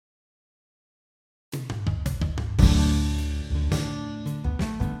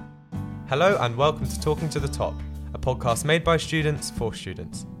Hello and welcome to Talking to the Top, a podcast made by students for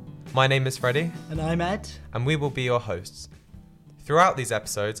students. My name is Freddie. And I'm Ed. And we will be your hosts. Throughout these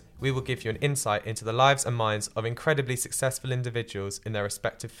episodes, we will give you an insight into the lives and minds of incredibly successful individuals in their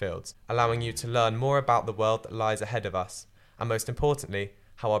respective fields, allowing you to learn more about the world that lies ahead of us, and most importantly,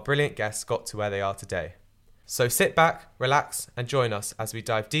 how our brilliant guests got to where they are today. So sit back, relax, and join us as we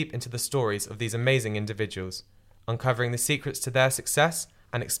dive deep into the stories of these amazing individuals, uncovering the secrets to their success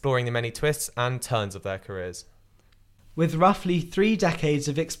and exploring the many twists and turns of their careers. With roughly 3 decades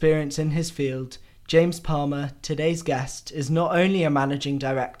of experience in his field, James Palmer, today's guest, is not only a managing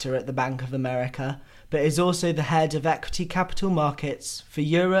director at the Bank of America, but is also the head of equity capital markets for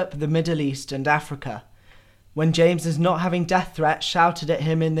Europe, the Middle East and Africa. When James is not having death threats shouted at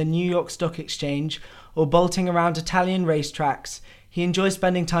him in the New York Stock Exchange or bolting around Italian racetracks, he enjoys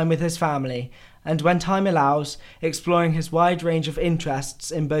spending time with his family and, when time allows, exploring his wide range of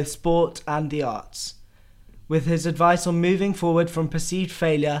interests in both sport and the arts. With his advice on moving forward from perceived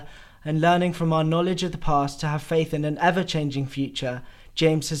failure and learning from our knowledge of the past to have faith in an ever-changing future,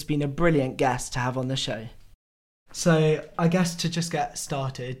 James has been a brilliant guest to have on the show. So I guess to just get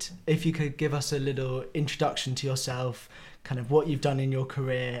started, if you could give us a little introduction to yourself, kind of what you've done in your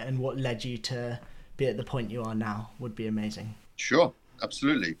career and what led you to be at the point you are now, would be amazing. Sure,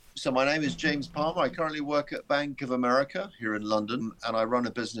 absolutely. So my name is James Palmer. I currently work at Bank of America here in London, and I run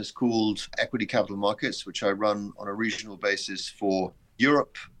a business called Equity Capital Markets, which I run on a regional basis for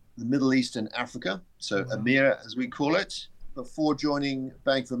Europe, the Middle East and Africa, so EMEA as we call it. Before joining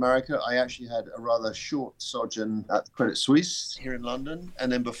Bank of America, I actually had a rather short sojourn at Credit Suisse here in London. And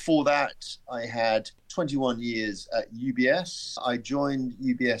then before that, I had 21 years at UBS. I joined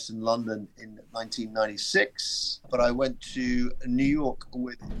UBS in London in 1996, but I went to New York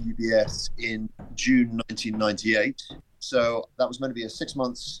with UBS in June 1998. So that was meant to be a 6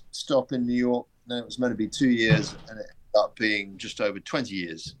 months stop in New York. Then it was meant to be 2 years, and it ended up being just over 20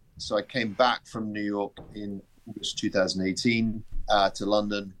 years. So I came back from New York in August 2018 to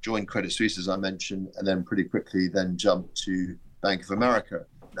London, joined Credit Suisse, as I mentioned, and then pretty quickly then jumped to Bank of America,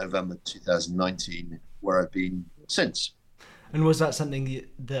 November 2019, where I've been since. And was that something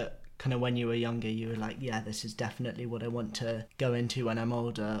that kind of when you were younger, you were like, yeah, this is definitely what I want to go into when I'm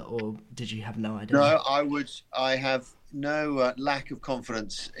older, or did you have no idea? No, I have no lack of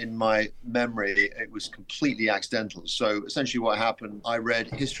confidence in my memory. It was completely accidental. So essentially what happened, I read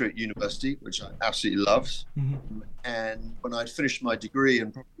history at university, which I absolutely loved. Mm-hmm. And when I'd finished my degree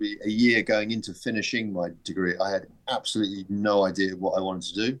and probably a year going into finishing my degree, I had absolutely no idea what I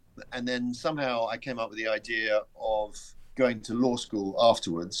wanted to do. And then somehow I came up with the idea of going to law school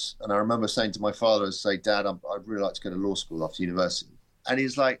afterwards. And I remember saying to my father, Dad, I'd really like to go to law school after university. And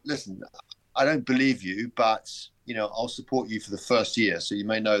he's like, listen, I don't believe you, but I'll support you for the first year. So you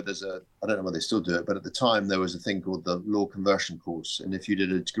may know I don't know whether they still do it, but at the time there was a thing called the law conversion course. And if you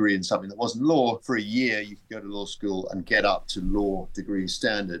did a degree in something that wasn't law for a year, you could go to law school and get up to law degree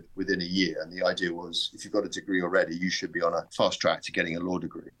standard within a year. And the idea was, if you've got a degree already, you should be on a fast track to getting a law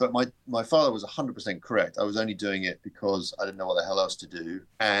degree. But my father was 100% correct. I was only doing it because I didn't know what the hell else to do.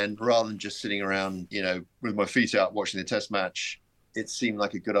 And rather than just sitting around, with my feet out watching the test match, it seemed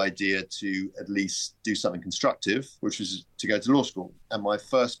like a good idea to at least do something constructive, which was to go to law school. And my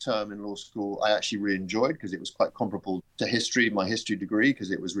first term in law school, I actually really enjoyed because it was quite comparable to history, my history degree, because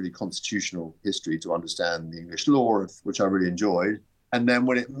it was really constitutional history to understand the English law, which I really enjoyed. And then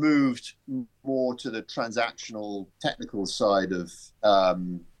when it moved more to the transactional technical side of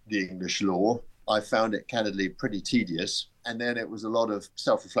the English law, I found it candidly pretty tedious. And then it was a lot of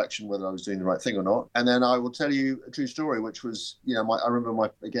self-reflection whether I was doing the right thing or not. And then I will tell you a true story, which was, I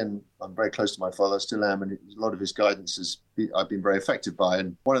remember I'm very close to my father, I still am, and a lot of his guidance I've been very affected by.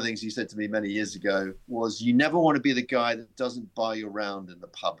 And one of the things he said to me many years ago was, you never want to be the guy that doesn't buy you around in the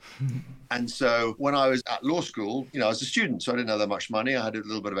pub. And so when I was at law school, I was a student, so I didn't have that much money. I had a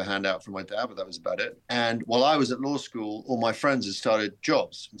little bit of a handout from my dad, but that was about it. And while I was at law school, all my friends had started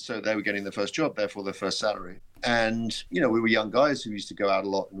jobs. And so they were getting their first job, therefore their first salary. And, we were young guys who used to go out a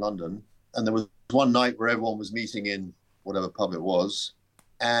lot in London. And there was one night where everyone was meeting in whatever pub it was.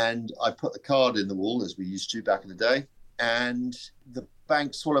 And I put the card in the wall, as we used to back in the day. And the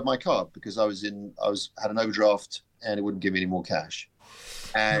bank swallowed my card because I had an overdraft and it wouldn't give me any more cash.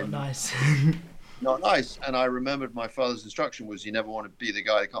 And not nice. Not nice. And I remembered my father's instruction was, you never want to be the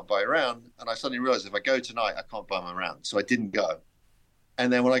guy that can't buy around. And I suddenly realized if I go tonight, I can't buy my round. So I didn't go.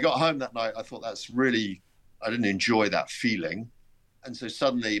 And then when I got home that night, I thought I didn't enjoy that feeling. And so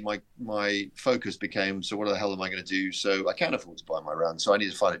suddenly my focus became, so what the hell am I going to do? So I can't afford to buy my round. So I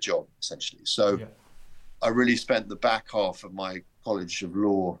need to find a job, essentially. So I really spent the back half of my College of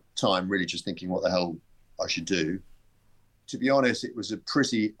Law time, really just thinking what the hell I should do. To be honest, it was a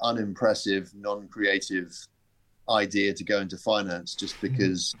pretty unimpressive, non-creative idea to go into finance, just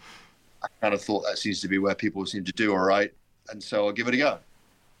because I kind of thought that seems to be where people seem to do all right. And so I'll give it a go.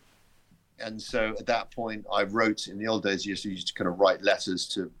 And so at that point, I wrote, in the old days, you used to kind of write letters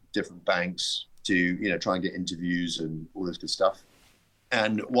to different banks to, try and get interviews and all this good stuff.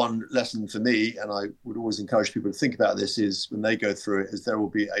 And one lesson for me, and I would always encourage people to think about this, is when they go through it, is there will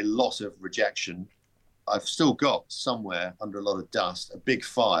be a lot of rejection. I've still got somewhere under a lot of dust, a big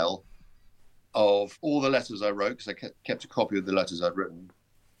file of all the letters I wrote, because I kept a copy of the letters I'd written,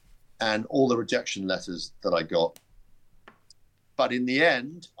 and all the rejection letters that I got. But in the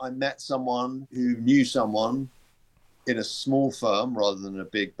end, I met someone who knew someone in a small firm rather than a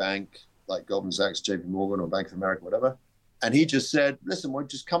big bank like Goldman Sachs, JP Morgan, or Bank of America, whatever. And he just said, listen, well,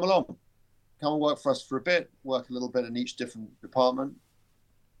 just come along. Come and work for us for a bit, work a little bit in each different department.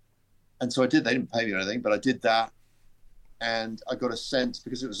 And so I did. They didn't pay me or anything, but I did that. And I got a sense,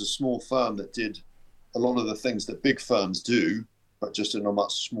 because it was a small firm that did a lot of the things that big firms do, but just on a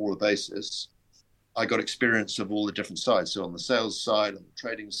much smaller basis. I got experience of all the different sides. So on the sales side, on the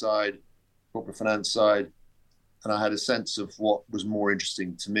trading side, corporate finance side, and I had a sense of what was more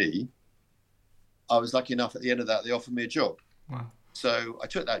interesting to me. I was lucky enough at the end of that, they offered me a job. Wow. So I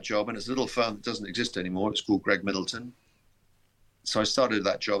took that job, and it's a little firm that doesn't exist anymore. It's called Greg Middleton. So I started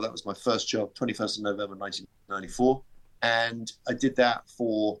that job. That was my first job, 21st of November, 1994. And I did that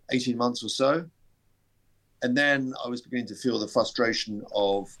for 18 months or so. And then I was beginning to feel the frustration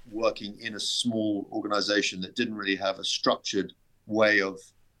of working in a small organization that didn't really have a structured way of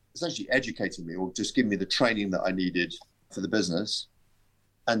essentially educating me or just giving me the training that I needed for the business.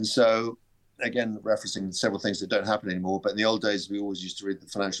 And so, again, referencing several things that don't happen anymore, but in the old days, we always used to read the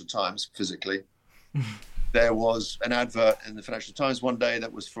Financial Times physically. There was an advert in the Financial Times one day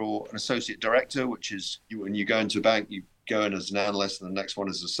that was for an associate director, which is when you go into a bank, you go in as an analyst, and the next one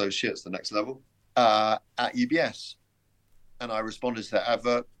is associates, the next level, at UBS. And I responded to that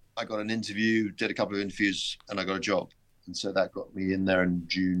advert. I got an interview, did a couple of interviews, and I got a job. And so that got me in there in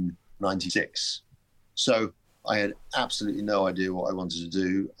June 96. So I had absolutely no idea what I wanted to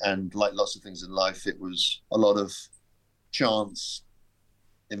do. And like lots of things in life, it was a lot of chance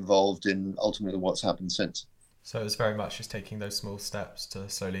involved in ultimately what's happened since. So it was very much just taking those small steps to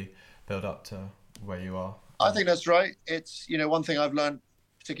slowly build up to where you are. I think that's right. It's, one thing I've learned,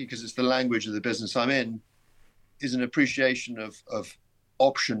 particularly because it's the language of the business I'm in, is an appreciation of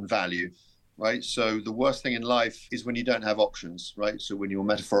option value, right? So the worst thing in life is when you don't have options, right? So when you're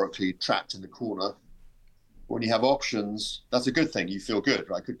metaphorically trapped in the corner. When you have options, that's a good thing. You feel good,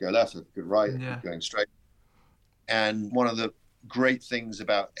 right? I could go left, I could go right, I could going straight. And one of the great things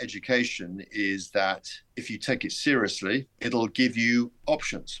about education is that if you take it seriously, it'll give you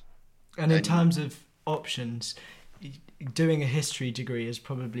options. And in terms of options, doing a history degree is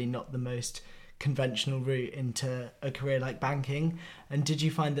probably not the most conventional route into a career like banking. And did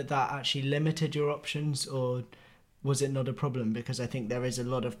you find that actually limited your options, or was it not a problem? Because I think there is a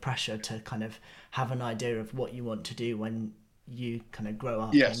lot of pressure to kind of have an idea of what you want to do when you kind of grow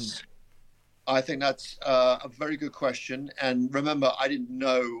up. Yes. I think that's a very good question. And remember, I didn't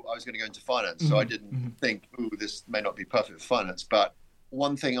know I was going to go into finance. So I didn't think, this may not be perfect for finance. But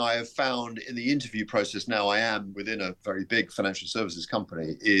one thing I have found in the interview process now, I am within a very big financial services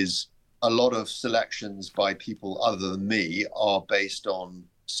company, is a lot of selections by people other than me are based on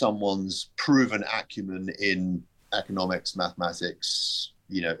someone's proven acumen in economics, mathematics,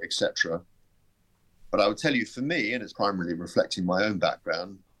 etc. But I would tell you, for me, and it's primarily reflecting my own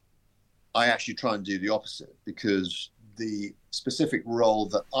background, I actually try and do the opposite, because the specific role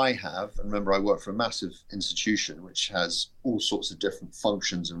that I have, and remember I work for a massive institution which has all sorts of different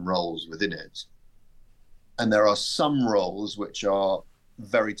functions and roles within it. And there are some roles which are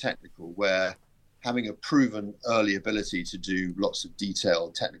very technical, where having a proven early ability to do lots of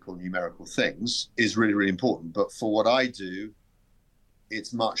detailed technical numerical things is really, really important. But for what I do,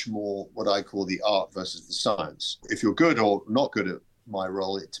 it's much more what I call the art versus the science. If you're good or not good at my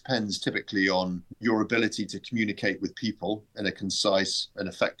role, it depends typically on your ability to communicate with people in a concise and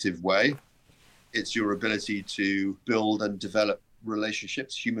effective way. It's your ability to build and develop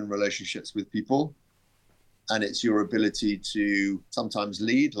relationships, human relationships with people. And it's your ability to sometimes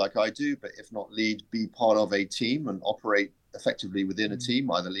lead, like I do, but if not lead, be part of a team and operate effectively within a team,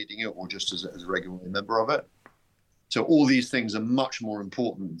 either leading it or just as a regular member of it. So all these things are much more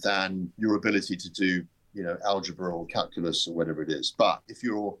important than your ability to do, algebra or calculus or whatever it is. But if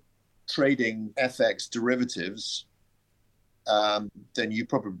you're trading FX derivatives, then you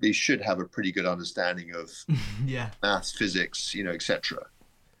probably should have a pretty good understanding of Yeah. maths, physics, etc.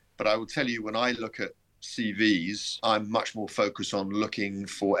 But I will tell you, when I look at CVs, I'm much more focused on looking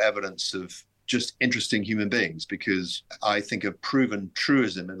for evidence of just interesting human beings, because I think a proven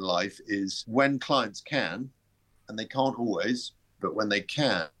truism in life is when clients can, and they can't always, but when they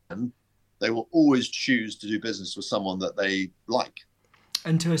can, they will always choose to do business with someone that they like.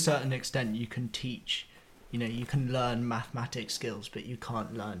 And to a certain extent, you can teach, you can learn mathematics skills, but you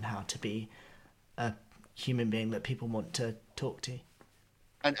can't learn how to be a human being that people want to talk to.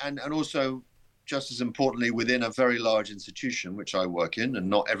 And also, just as importantly, within a very large institution, which I work in, and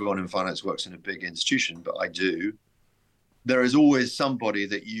not everyone in finance works in a big institution, but I do, there is always somebody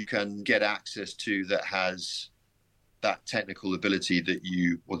that you can get access to that has that technical ability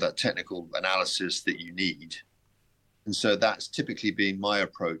or that technical analysis that you need. And so that's typically been my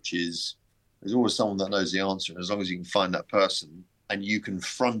approach, is there's always someone that knows the answer. And as long as you can find that person and you can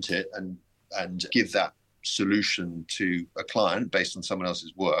front it and give that solution to a client based on someone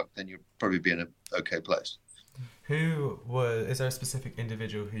else's work, then you'll probably be in an okay place. Is there a specific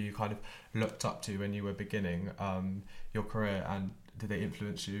individual who you kind of looked up to when you were beginning your career, and did they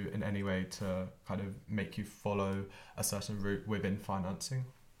influence you in any way to kind of make you follow a certain route within financing?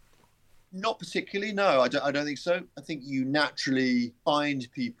 Not particularly, no. I don't think so. I think you naturally find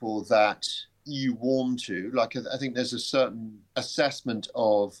people that you warm to. Like, I think there's a certain assessment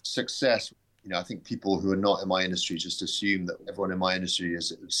of success. I think people who are not in my industry just assume that everyone in my industry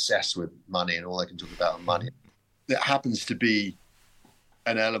is obsessed with money and all they can talk about is money. There happens to be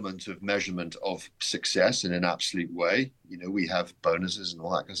an element of measurement of success in an absolute way. We have bonuses and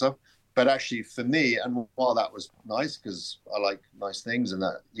all that kind of stuff. But actually, for me, and while that was nice because I like nice things, and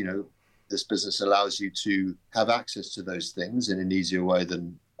that, this business allows you to have access to those things in an easier way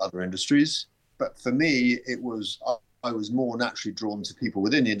than other industries. But for me, I was more naturally drawn to people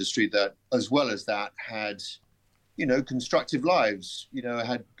within the industry that, as well as that, had, constructive lives,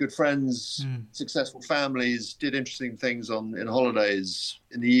 had good friends, successful families, did interesting things in holidays,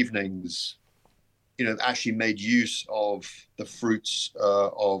 in the evenings, actually made use of the fruits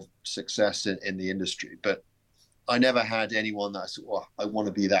of success in the industry. But I never had anyone that I said, well, I want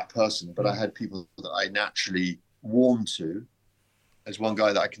to be that person. But I had people that I naturally warmed to. There's one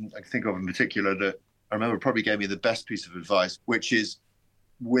guy that I can think of in particular that I remember probably gave me the best piece of advice, which is,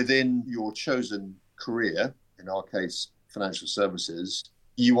 within your chosen career, in our case, financial services,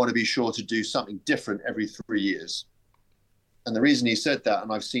 you want to be sure to do something different every 3 years. And the reason he said that,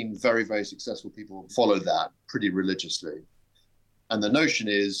 and I've seen very, very successful people follow that pretty religiously. And the notion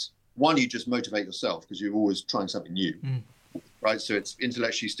is, one, you just motivate yourself because you're always trying something new, right? So it's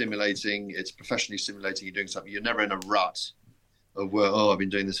intellectually stimulating, it's professionally stimulating, you're doing something. You're never in a rut of, I've been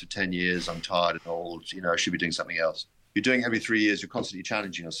doing this for 10 years, I'm tired and old, I should be doing something else. You're doing it every 3 years, you're constantly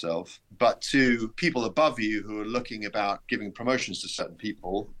challenging yourself. But to people above you who are looking about giving promotions to certain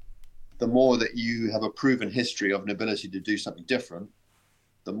people, the more that you have a proven history of an ability to do something different,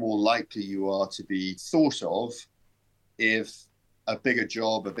 the more likely you are to be thought of if a bigger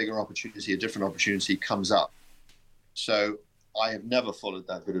job, a bigger opportunity, a different opportunity comes up. So I have never followed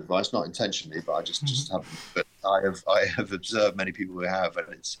that good advice, not intentionally, but I just haven't. But I have observed many people who have, and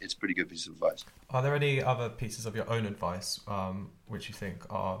it's a pretty good piece of advice. Are there any other pieces of your own advice which you think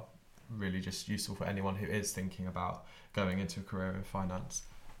are really just useful for anyone who is thinking about going into a career in finance?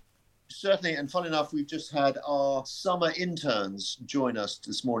 Certainly, and fun enough, we've just had our summer interns join us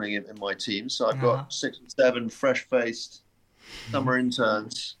this morning in my team. So I've got 6 or 7 fresh-faced summer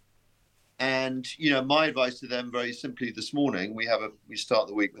interns. And, my advice to them, very simply, this morning, we start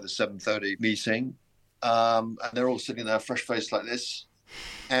the week with a 7:30 meeting. And they're all sitting there fresh-faced like this.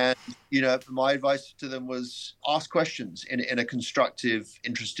 And, my advice to them was ask questions in a constructive,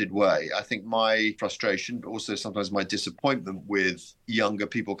 interested way. I think my frustration, but also sometimes my disappointment with younger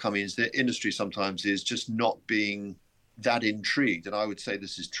people coming into the industry sometimes is just not being that intrigued. And I would say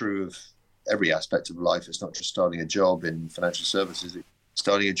this is true of every aspect of life. It's not just starting a job in financial services.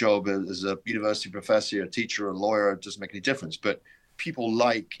 Starting a job as a university professor, a teacher, a lawyer, it doesn't make any difference. But people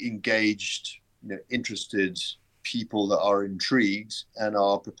like engaged, interested people that are intrigued and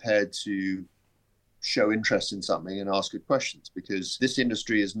are prepared to show interest in something and ask good questions, because this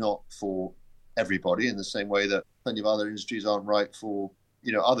industry is not for everybody in the same way that plenty of other industries aren't right for,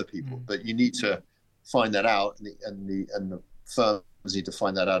 other people. But you need to find that out, and the firms need to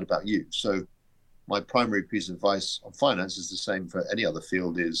find that out about you. So my primary piece of advice on finance is the same for any other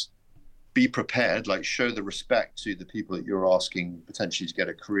field, is be prepared, show the respect to the people that you're asking potentially to get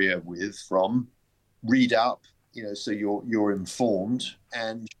a career with from, read up, so you're informed,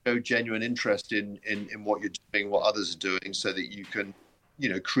 and show genuine interest in what you're doing, what others are doing, so that you can,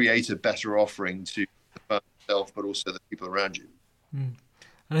 create a better offering to the firm itself, but also the people around you.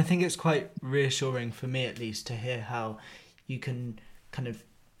 And I think it's quite reassuring, for me at least, to hear how you can kind of,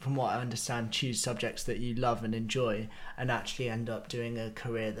 from what I understand, choose subjects that you love and enjoy and actually end up doing a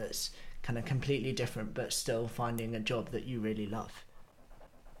career that's kind of completely different, but still finding a job that you really love.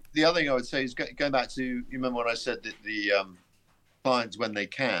 The other thing I would say is going back to, you remember when I said that the clients, when they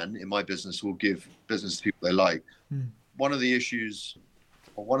can, in my business, will give business to people they like. One of the issues,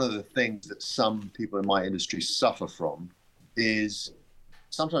 or one of the things that some people in my industry suffer from, is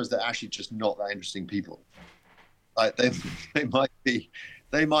sometimes they're actually just not that interesting people. Like they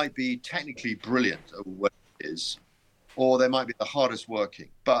might be technically brilliant at what it is, or they might be the hardest working.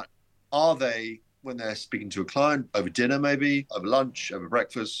 But are they, when they're speaking to a client over dinner, maybe over lunch, over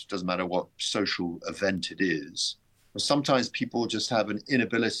breakfast, doesn't matter what social event it is, but sometimes people just have an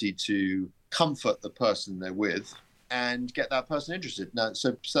inability to comfort the person they're with and get that person interested. Now,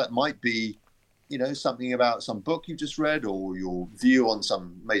 so that might be, something about some book you've just read, or your view on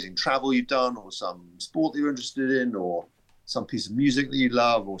some amazing travel you've done, or some sport that you're interested in, or some piece of music that you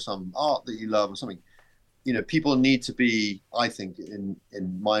love, or some art that you love, or something. People need to be, I think, in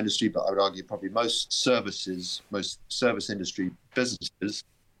my industry, but I would argue probably most service industry businesses,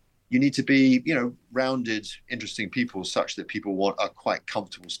 you need to be, rounded, interesting people, such that people are quite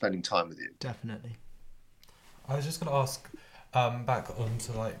comfortable spending time with you. Definitely. I was just going to ask, back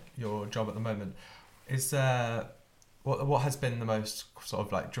onto like your job at the moment, is there what has been the most sort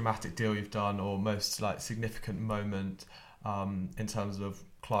of like dramatic deal you've done, or most like significant moment in terms of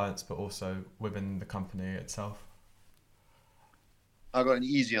clients, but also within the company itself? I've got an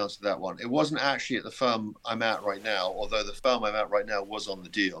easy answer to that one. It wasn't actually at the firm I'm at right now, although the firm I'm at right now was on the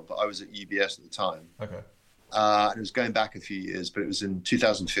deal, but I was at UBS at the time. Okay. It was going back a few years, but it was in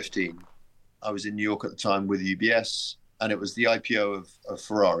 2015. I was in New York at the time with UBS, and it was the IPO of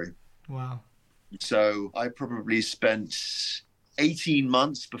Ferrari. Wow. So I probably spent 18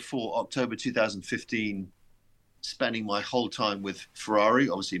 months before October 2015 spending my whole time with Ferrari,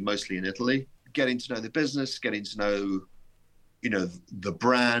 obviously mostly in Italy, getting to know the business, getting to know, the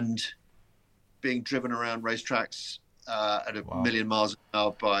brand, being driven around racetracks at a million miles an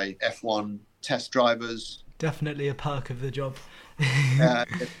hour by F1 test drivers. Definitely a perk of the job.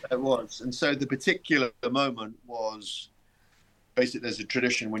 It was. And so the particular moment was, basically there's a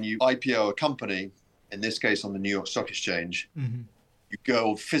tradition when you IPO a company, in this case on the New York Stock Exchange, you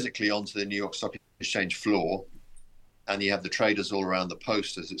go physically onto the New York Stock Exchange floor, and you have the traders all around the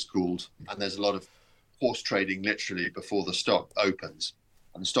post, as it's called, and there's a lot of horse trading literally before the stock opens.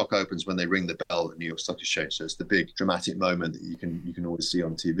 And the stock opens when they ring the bell at the New York Stock Exchange. So it's the big dramatic moment that you can always see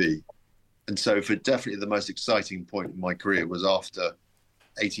on TV. And so for definitely the most exciting point in my career was after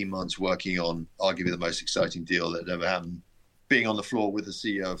 18 months working on arguably the most exciting deal that had ever happened. Being on the floor with the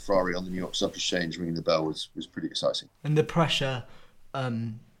CEO of Ferrari on the New York Stock Exchange ringing the bell was pretty exciting. And the pressure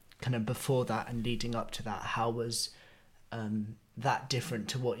kind of before that and leading up to that, how was that different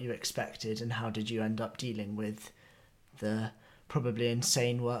to what you expected, and how did you end up dealing with the probably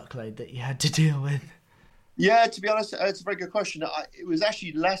insane workload that you had to deal with? Yeah, to be honest, it's a very good question. It was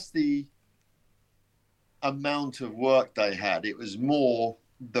actually less the amount of work they had. It was more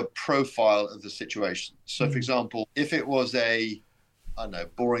the profile of the situation. So, for example, if it was a,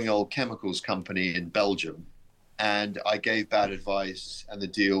 boring old chemicals company in Belgium, and I gave bad advice and the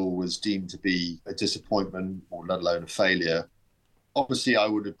deal was deemed to be a disappointment, or let alone a failure, obviously I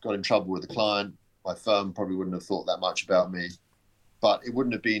would have got in trouble with the client. My firm probably wouldn't have thought that much about me, but it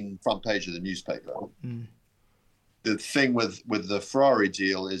wouldn't have been front page of the newspaper. The thing with the Ferrari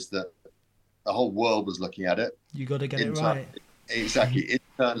deal is that the whole world was looking at it. You got to get it right. Exactly.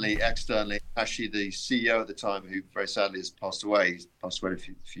 Internally, externally. Actually, the CEO at the time, who very sadly has passed away a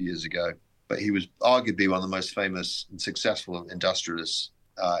few years ago, but he was arguably one of the most famous and successful industrialists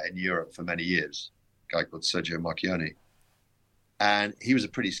in Europe for many years, a guy called Sergio Marchionne. And he was a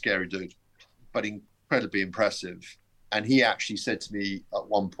pretty scary dude, but incredibly impressive. And he actually said to me at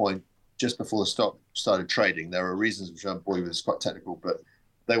one point, just before the stock started trading, there were reasons which I'm bore you with, it's quite technical, but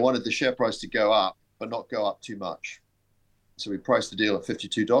they wanted the share price to go up, but not go up too much. So we priced the deal at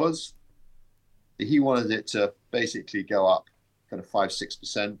 $52. He wanted it to basically go up kind of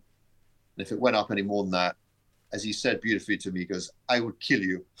 5-6%. And if it went up any more than that, as he said beautifully to me, he goes, "I would kill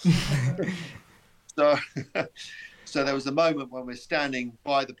you." So there was a moment when we're standing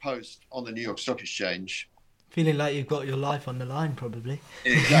by the post on the New York Stock Exchange. Feeling like you've got your life on the line, probably.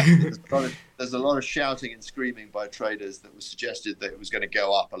 Exactly. There's a lot of shouting and screaming by traders that was suggested that it was going to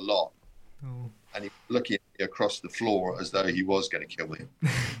go up a lot. And he was looking at across the floor as though he was going to kill me.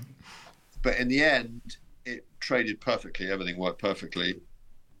 But in the end, it traded perfectly. Everything worked perfectly.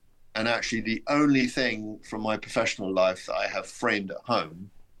 And actually, the only thing from my professional life that I have framed at home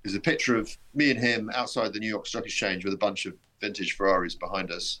is a picture of me and him outside the New York Stock Exchange with a bunch of vintage Ferraris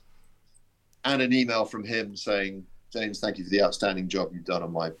behind us, and an email from him saying, "James, thank you for the outstanding job you've done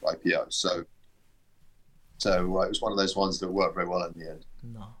on my IPO." So it was one of those ones that worked very well in the end.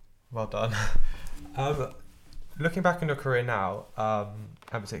 No. Well done. Looking back on your career now, and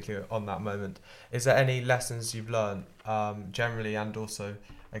particularly on that moment, is there any lessons you've learned generally, and also,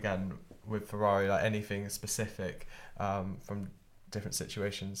 again, with Ferrari, like anything specific from different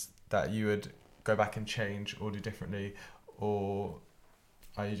situations that you would go back and change or do differently, or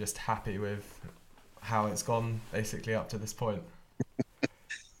are you just happy with how it's gone basically up to this point?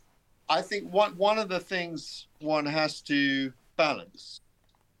 I think one of the things one has to balance,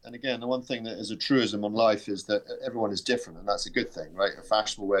 and again, the one thing that is a truism on life is that everyone is different, and that's a good thing, right? A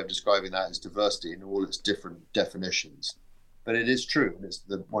fashionable way of describing that is diversity in all its different definitions. But it is true, and it's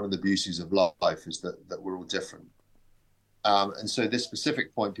one of the beauties of life is that we're all different. And so this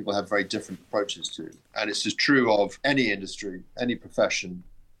specific point, people have very different approaches to. And it's as true of any industry, any profession.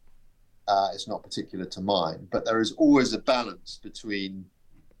 It's not particular to mine. But there is always a balance between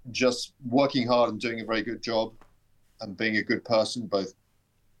just working hard and doing a very good job and being a good person, both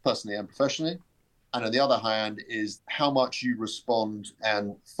personally and professionally. And on the other hand is how much you respond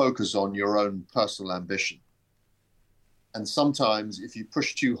and focus on your own personal ambition. And sometimes if you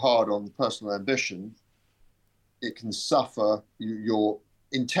push too hard on personal ambition, it can suffer. Your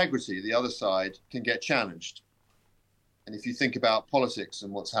integrity, the other side, can get challenged. And if you think about politics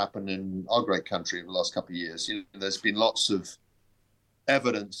and what's happened in our great country in the last couple of years, there's been lots of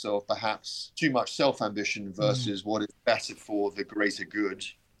evidence of perhaps too much self-ambition versus what is better for the greater good.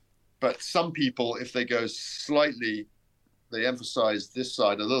 But some people, if they go slightly, they emphasize this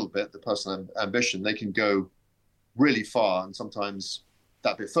side a little bit, the personal ambition, they can go really far and sometimes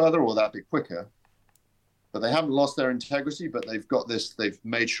that bit further or that bit quicker. But they haven't lost their integrity, but they've got this, they've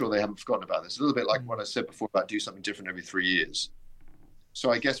made sure they haven't forgotten about this. A little bit like what I said before about do something different every 3 years.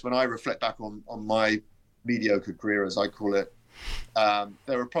 So I guess when I reflect back on my mediocre career, as I call it,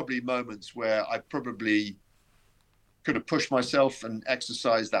 there are probably moments where I probably could have pushed myself and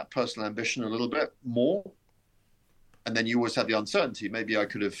exercised that personal ambition a little bit more. And then you always have the uncertainty. Maybe I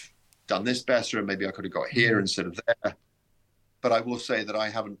could have done this better, and maybe I could have got here instead of there. But I will say that I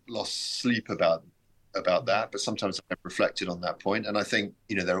haven't lost sleep about that, but sometimes I've reflected on that point. And I think,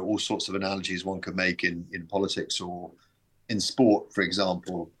 there are all sorts of analogies one could make in politics or in sport, for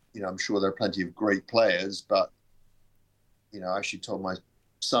example. I'm sure there are plenty of great players, but, I actually told my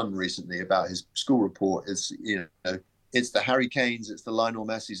son recently about his school report. It's the Harry Kanes, it's the Lionel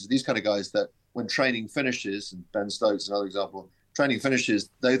Messis, these kind of guys that when training finishes, and Ben Stokes, another example, training finishes,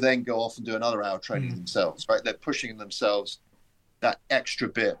 they then go off and do another hour training themselves, right? They're pushing themselves that extra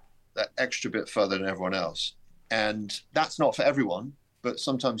bit further than everyone else. And that's not for everyone, but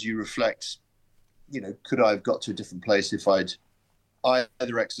sometimes you reflect, could I have got to a different place if I'd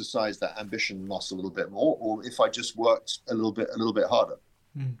either exercised that ambition muscle a little bit more, or if I just worked a little bit harder.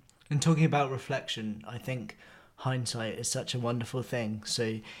 And talking about reflection, I think hindsight is such a wonderful thing.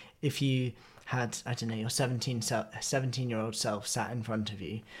 So if you had, your 17-year-old self sat in front of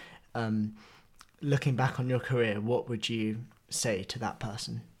you, looking back on your career, what would you say to that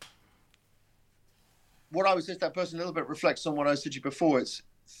person? What I would say to that person a little bit reflects on what I said to you before.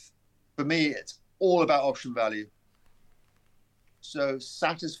 For me, it's all about option value. So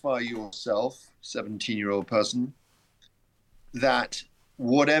satisfy yourself, 17-year-old person, that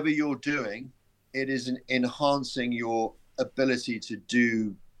whatever you're doing, it is enhancing your ability to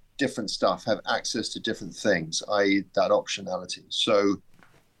do different stuff, have access to different things, i.e. that optionality. So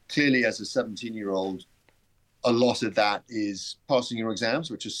clearly as a 17-year-old, a lot of that is passing your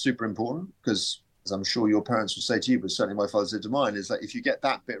exams, which is super important because, as I'm sure your parents will say to you, but certainly my father said to mine, is that if you get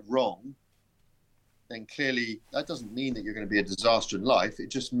that bit wrong, then clearly that doesn't mean that you're going to be a disaster in life. It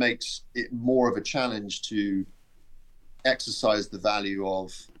just makes it more of a challenge to exercise the value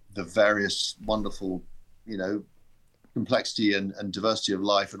of the various wonderful, complexity and diversity of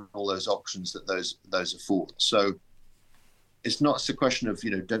life and all those options that those afford. So it's not a question of,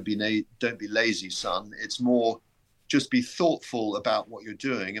 don't be lazy, son. It's more just be thoughtful about what you're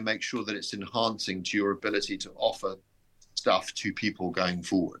doing and make sure that it's enhancing to your ability to offer stuff to people going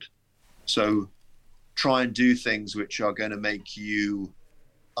forward. So try and do things which are going to make you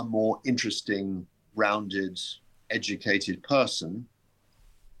a more interesting, rounded, educated person,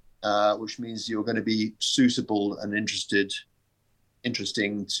 which means you're going to be suitable and interesting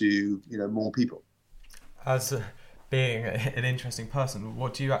to more people. As being an interesting person,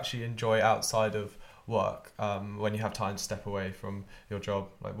 what do you actually enjoy outside of work, when you have time to step away from your job?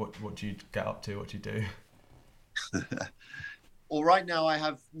 Like what do you get up to? What do you do? Well, right now I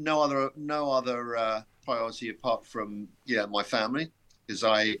have no other priority apart from my family, because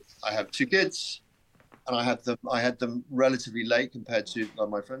I have two kids, and I had them relatively late compared to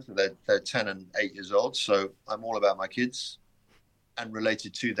my friends. They're 10 and 8 years old, so I'm all about my kids. And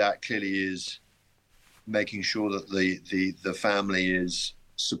related to that clearly is making sure that the family is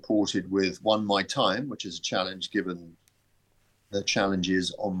supported with my time, which is a challenge given the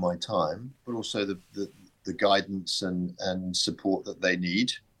challenges on my time, but also the guidance and support that they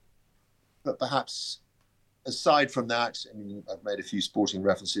need. But perhaps aside from that, I mean, I've made a few sporting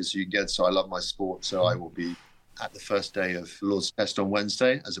references, so you get, so I love my sport. So I will be at the first day of Lord's Test on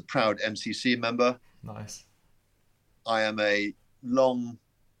Wednesday as a proud MCC member. Nice. I am a long,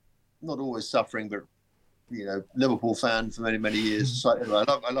 not always suffering, but Liverpool fan for many, many years. So anyway,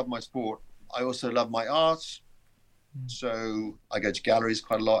 I love my sport. I also love my art. So I go to galleries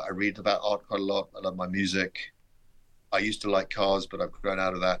quite a lot. I read about art quite a lot. I love my music. I used to like cars, but I've grown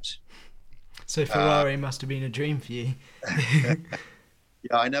out of that. So Ferrari must have been a dream for you. Yeah,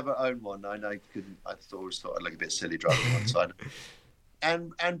 I never owned one. I couldn't. I always thought I'd look a bit silly driving one side.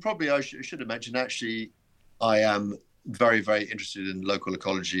 And probably I should have mentioned, actually, I am very, very interested in local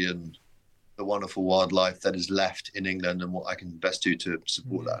ecology and the wonderful wildlife that is left in England and what I can best do to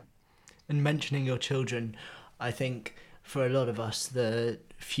support that. And mentioning your children, I think for a lot of us, the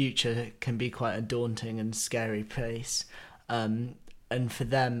future can be quite a daunting and scary place. And for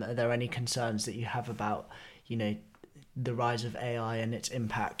them, are there any concerns that you have about, the rise of AI and its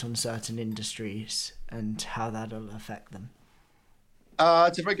impact on certain industries and how that'll affect them?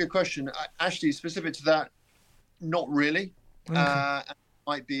 It's a very good question. Actually, specific to that, not really. Okay. It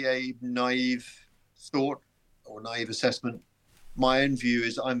might be a naive thought or naive assessment. My own view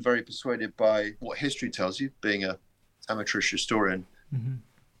is I'm very persuaded by what history tells you, being an amateurish historian,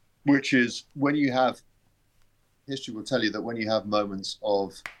 which is when you have, history will tell you that when you have moments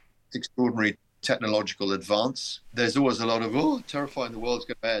of extraordinary technological advance, there's always a lot of, terrifying, the world's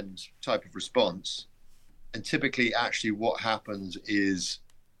going to end type of response. And typically, actually, what happens is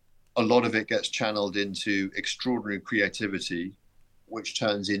a lot of it gets channeled into extraordinary creativity, which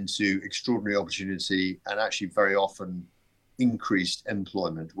turns into extraordinary opportunity and actually very often increased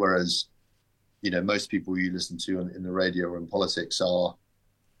employment. Whereas, most people you listen to in the radio or in politics are,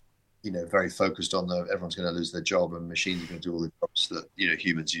 very focused on everyone's going to lose their job and machines are going to do all the jobs that,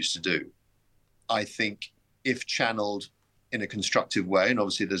 humans used to do. I think if channeled in a constructive way, and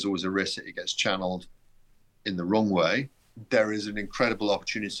obviously there's always a risk that it gets channeled in the wrong way, there is an incredible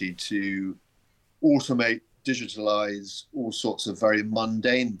opportunity to automate, digitalize all sorts of very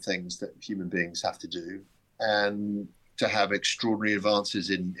mundane things that human beings have to do, and to have extraordinary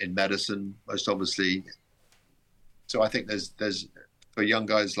advances in medicine, most obviously. So I think there's for young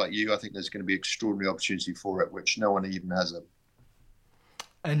guys like you, I think there's going to be extraordinary opportunity for it, which no one even has it.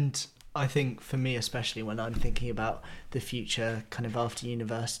 And I think for me, especially when I'm thinking about the future kind of after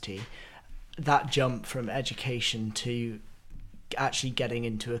university, that jump from education to actually getting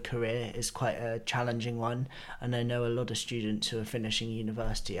into a career is quite a challenging one. And I know a lot of students who are finishing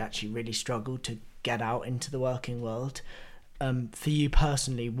university actually really struggle to get out into the working world. For you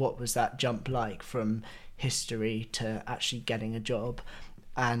personally, what was that jump like from history to actually getting a job?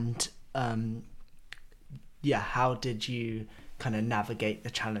 And how did you kind of navigate the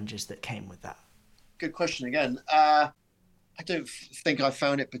challenges that came with that? Good question again. I don't think I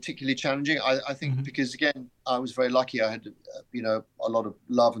found it particularly challenging. I think because, again, I was very lucky. I had, a lot of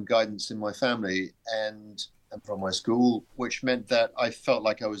love and guidance in my family and from my school, which meant that I felt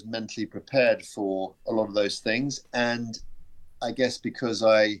like I was mentally prepared for a lot of those things. And I guess because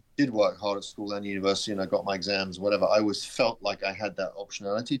I did work hard at school and university and I got my exams, whatever, I always felt like I had that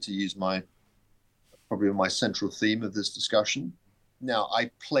optionality, to use probably my central theme of this discussion. Now, I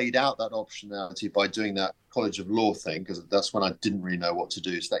played out that optionality by doing that College of Law thing, because that's when I didn't really know what to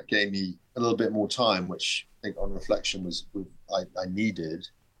do. So that gave me a little bit more time, which I think on reflection I needed.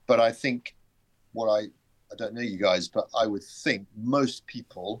 But I think I don't know you guys, but I would think most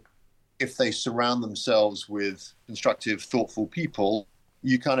people, if they surround themselves with constructive, thoughtful people,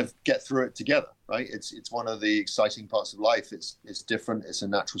 you kind of get through it together, right? It's one of the exciting parts of life. It's different. It's a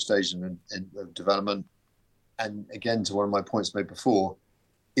natural stage of development. And again, to one of my points made before,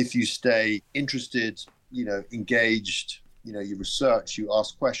 if you stay interested, engaged, you research, you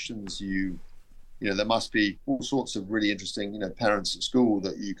ask questions, there must be all sorts of really interesting, parents at school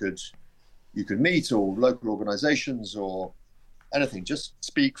that you could meet, or local organizations or anything. Just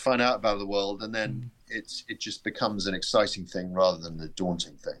speak, find out about the world, and then it just becomes an exciting thing rather than a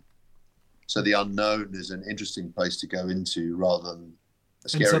daunting thing. So the unknown is an interesting place to go into rather than a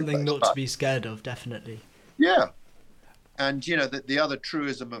scary and something place. not to be scared of, definitely. Yeah. And, the other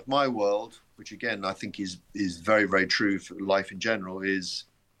truism of my world, which again, I think is very, very true for life in general, is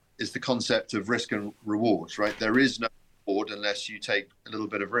the concept of risk and rewards, right? There is no reward unless you take a little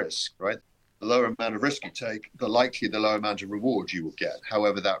bit of risk, right? The lower amount of risk you take, the lower amount of reward you will get.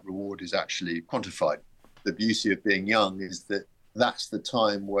 However, that reward is actually quantified. The beauty of being young is that that's the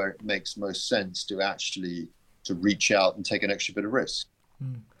time where it makes most sense to reach out and take an extra bit of risk.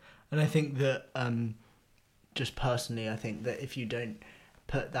 And I think that, just personally, I think that if you don't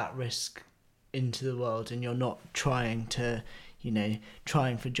put that risk into the world and you're not trying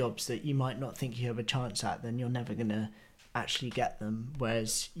for jobs that you might not think you have a chance at, then you're never going to actually get them.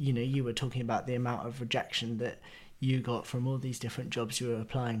 Whereas, you were talking about the amount of rejection that you got from all these different jobs you were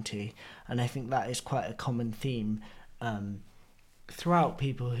applying to. And I think that is quite a common theme throughout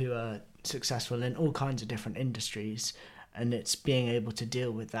people who are successful in all kinds of different industries. And it's being able to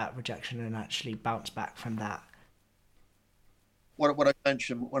deal with that rejection and actually bounce back from that. What I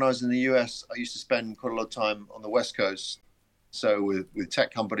mentioned, when I was in the US, I used to spend quite a lot of time on the West Coast. So with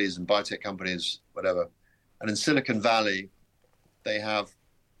tech companies and biotech companies, whatever. And in Silicon Valley, they have,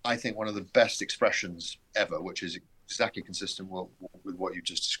 I think, one of the best expressions ever, which is exactly consistent with what you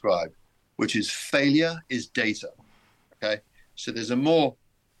just described, which is failure is data. Okay. So there's a more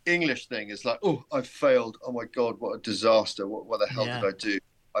English thing. It's like, oh, I failed. Oh my God, what a disaster. What the hell did I do?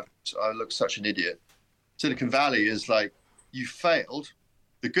 I look such an idiot. Silicon Valley is like, you failed.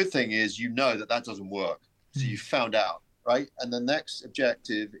 The good thing is, that doesn't work. So you found out, right? And the next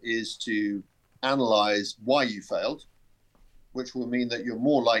objective is to analyze why you failed, which will mean that you're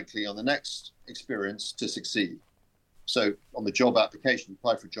more likely on the next experience to succeed. So on the job application, you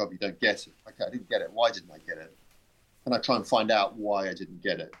apply for a job, you don't get it. Okay, I didn't get it. Why didn't I get it? Can I try and find out why I didn't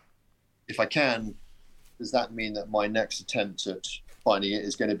get it? If I can, does that mean that my next attempt at finding it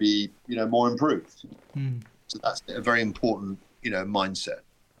is going to be, more improved? So that's a very important, mindset.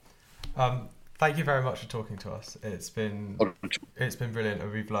 Thank you very much for talking to us. It's been brilliant,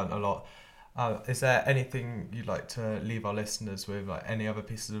 and we've learned a lot. Is there anything you'd like to leave our listeners with, like any other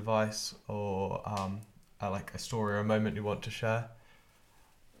pieces of advice or like a story or a moment you want to share?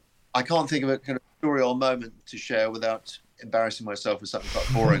 I can't think of a kind of story or moment to share without embarrassing myself with something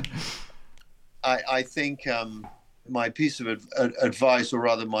quite boring. I think my piece of advice, or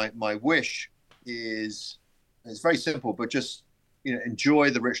rather my wish, is it's very simple, but just enjoy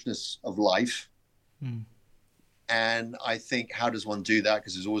the richness of life. And I think, how does one do that?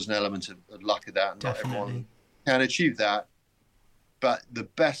 Because there's always an element of luck of that, and Definitely. not everyone can achieve that. But the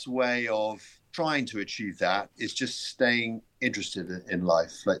best way of trying to achieve that is just staying interested in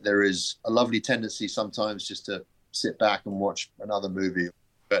life. Like, there is a lovely tendency sometimes just to sit back and watch another movie,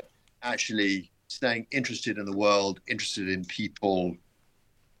 but actually staying interested in the world, interested in people,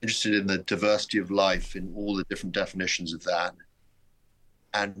 interested in the diversity of life, in all the different definitions of that,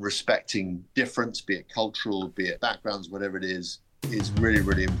 and respecting difference, be it cultural, be it backgrounds, whatever it is really,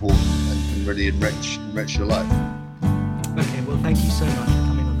 really important and can really enrich your life. Okay, well, thank you so much for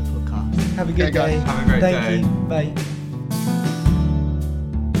coming on the podcast. Have a good day. Guys. Have a great day. Thank you. Bye.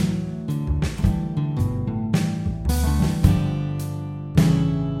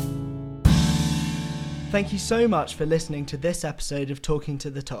 Thank you so much for listening to this episode of Talking to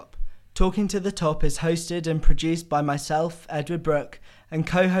the Top. Talking to the Top is hosted and produced by myself, Edward Brooke, and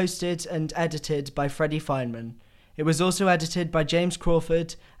co-hosted and edited by Freddie Feynman. It was also edited by James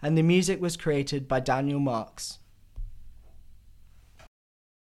Crawford, and the music was created by Daniel Marks.